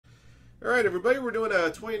All right, everybody, we're doing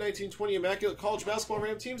a 2019-20 Immaculate College Basketball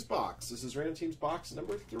Ram Teams box. This is Ram Teams box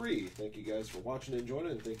number 3. Thank you guys for watching and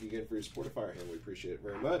joining, and thank you again for your support of Firehand. We appreciate it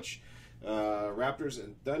very much. Raptors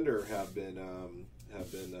and Thunder have been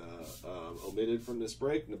omitted from this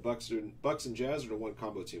break, and the Bucks and Jazz are the one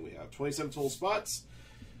combo team we have. 27 total spots,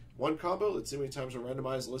 one combo. Let's see how many times we'll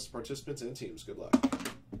randomize the list of participants and teams. Good luck.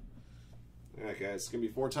 All right, guys, it's going to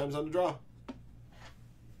be 4 times on the draw.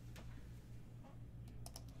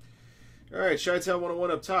 All right, Chi-Town 101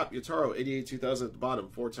 up top. Yataro 88-2000 at the bottom,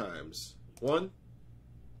 4 times. 1,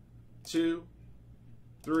 2,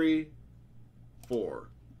 3, 4.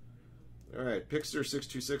 All right, Pixter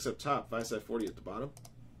 626 up top, 5-side 40 at the bottom.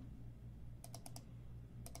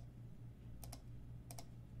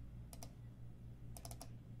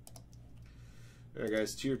 All right,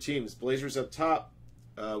 guys, to your teams. Blazers up top,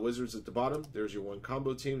 Wizards at the bottom. There's your one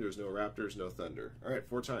combo team. There's no Raptors, no Thunder. All right,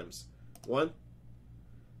 4 times. 1,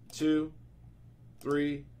 2,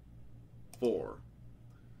 3, 4.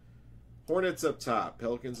 Hornets up top,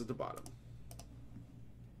 Pelicans at the bottom.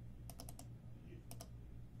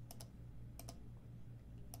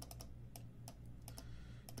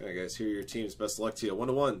 All right, guys, here are your teams. Best of luck to you.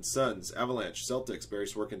 1-1, Suns, Avalanche, Celtics, Barry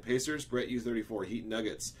Swerkin, Pacers, Brett U34, Heat,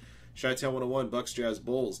 Nuggets, Chi-Town 101, Bucks, Jazz,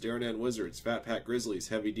 Bulls, Darren N, Wizards, Fat Pat, Grizzlies,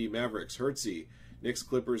 Heavy D, Mavericks, Hertzy, Knicks,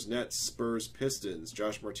 Clippers, Nets, Spurs, Pistons,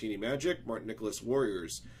 Josh Martini, Magic, Martin Nicholas,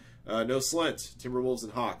 Warriors, No Slent, Timberwolves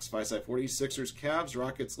and Hawks, 5-side 40, Sixers, Cavs,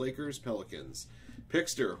 Rockets, Lakers, Pelicans,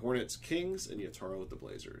 Pixter, Hornets, Kings, and Yataro with the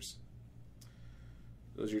Blazers.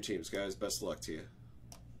 Those are your teams, guys. Best of luck to you.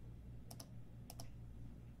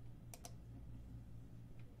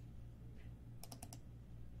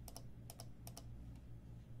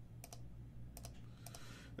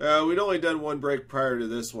 We'd only done one break prior to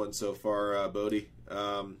this one so far, Bodie.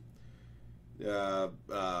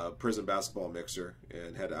 Prison Basketball Mixer,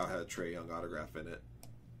 and had a Trae Young autograph in it.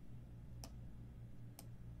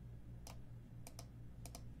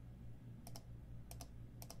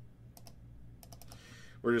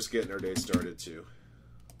 We're just getting our day started too.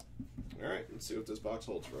 All right, let's see what this box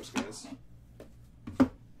holds for us, guys.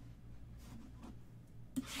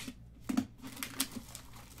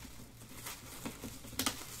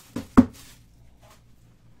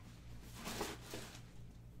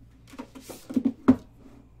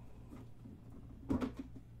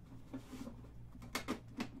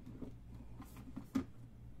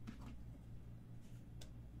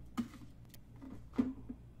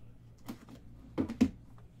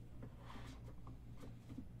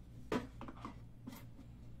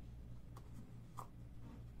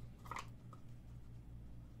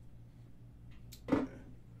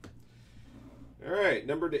 All right,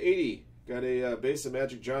 number to 80. Got a base of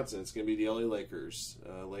Magic Johnson. It's going to be the LA Lakers.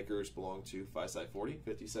 Lakers belong to 5-side 40,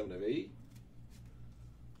 57 of 80.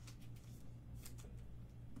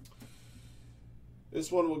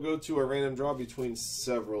 This one will go to a random draw between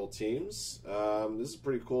several teams. This is a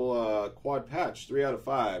pretty cool quad patch. 3 out of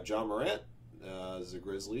 5. John Morant is the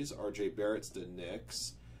Grizzlies. RJ Barrett's the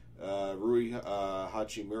Knicks. Rui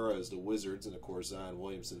Hachimura is the Wizards. And, of course, Zion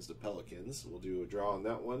Williamson's the Pelicans. We'll do a draw on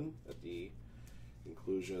that one at the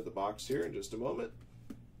conclusion of the box here in just a moment.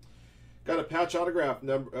 Got a patch autograph,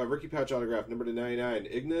 rookie patch autograph, number to 99,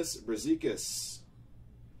 Ignas Brazikis.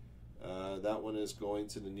 That one is going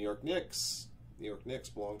to the New York Knicks. New York Knicks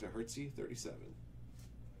belong to Hertzy 37.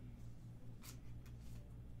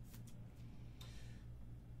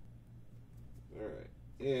 All right,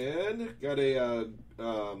 and got a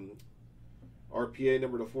RPA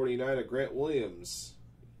number to 49, a Grant Williams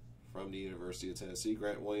from the University of Tennessee.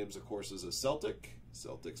 Grant Williams, of course, is a Celtic.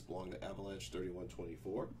 Celtics belong to Avalanche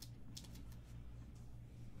 31-24.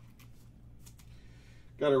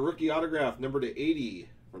 Got a rookie autograph, number to 80,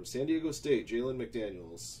 from San Diego State, Jalen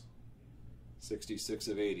McDaniels. 66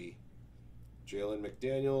 of 80. Jalen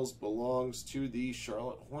McDaniels belongs to the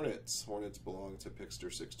Charlotte Hornets. Hornets belong to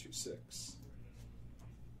Pixter 626.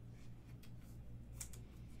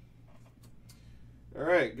 All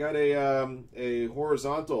right, got a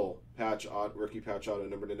horizontal patch rookie patch auto,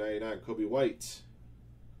 number to 99, Kobe White.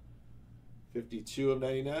 52 of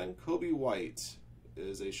 99. Kobe White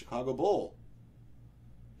is a Chicago Bull.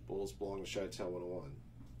 Bulls belong to Chi-Town 101.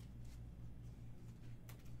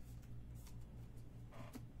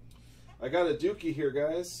 I got a Dookie here,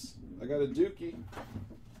 guys. I got a Dookie.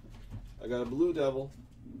 I got a Blue Devil.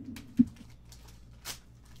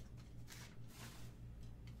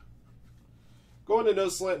 Going to No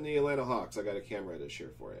Slant in the Atlanta Hawks. I got a camera this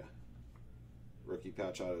year for you. Rookie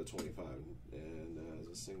patch out of 25. And is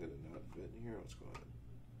this thing going to not fit in here? What's going on?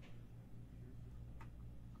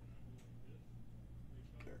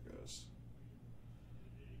 There it goes.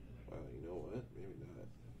 Wow, you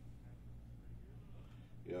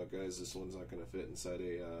guys. This one's not going to fit inside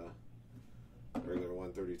a regular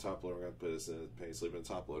 130 top loader. I'm going to put this in a penny sleeving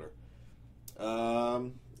top loader.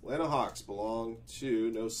 Atlanta Hawks belong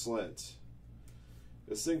to No Slint.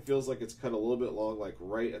 This thing feels like it's cut a little bit long, like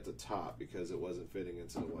right at the top, because it wasn't fitting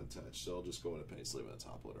into the one touch. So I'll just go in a penny sleeving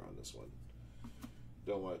top loader on this one.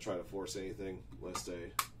 Don't want to try to force anything lest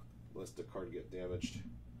the card get damaged.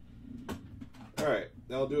 All right,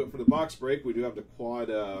 that'll do it for the box break. We do have the quad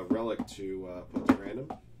relic to put to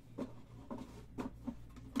random.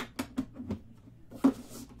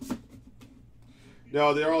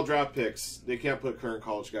 No, they're all draft picks. They can't put current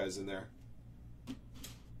college guys in there.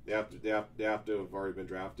 They have to have already been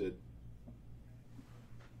drafted.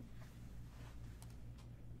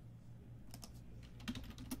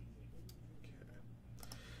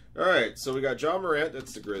 All right, so we got John Morant,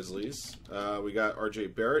 that's the Grizzlies. We got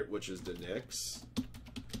RJ Barrett, which is the Knicks.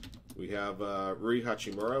 We have Rui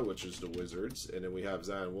Hachimura, which is the Wizards. And then we have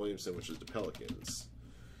Zion Williamson, which is the Pelicans.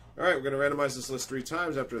 All right, we're going to randomize this list 3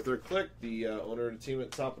 times. After the 3rd click, the owner of the team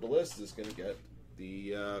at the top of the list is going to get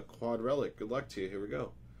the quad relic. Good luck to you. Here we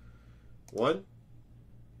go. 1,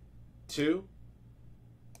 2,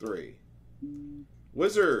 3.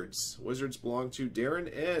 Wizards. Wizards belong to Darren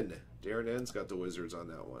N. Darren N's got the Wizards on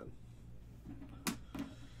that one.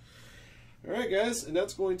 All right, guys, and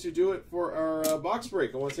that's going to do it for our box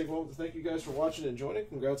break. I want to take a moment to thank you guys for watching and joining.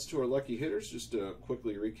 Congrats to our lucky hitters. Just to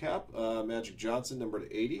quickly recap, Magic Johnson, number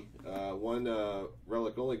 80. One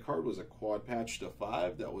relic-only card was a quad patch to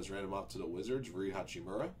 5. That was random off to the Wizards, Rui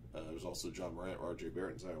Hachimura. There's also John Morant, R.J.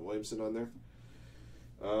 Barrett, and Zion Williamson on there.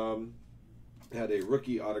 Had a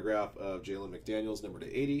rookie autograph of Jalen McDaniels, number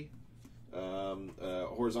to 80.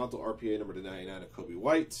 Horizontal RPA, number to 99 of Kobe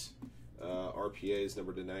White. RPAs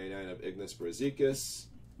number to 99 of Ignas Brazikis,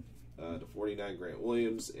 to 49 Grant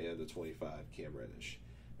Williams, and the 25 Cam Reddish.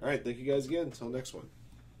 All right, thank you guys again. Until next one.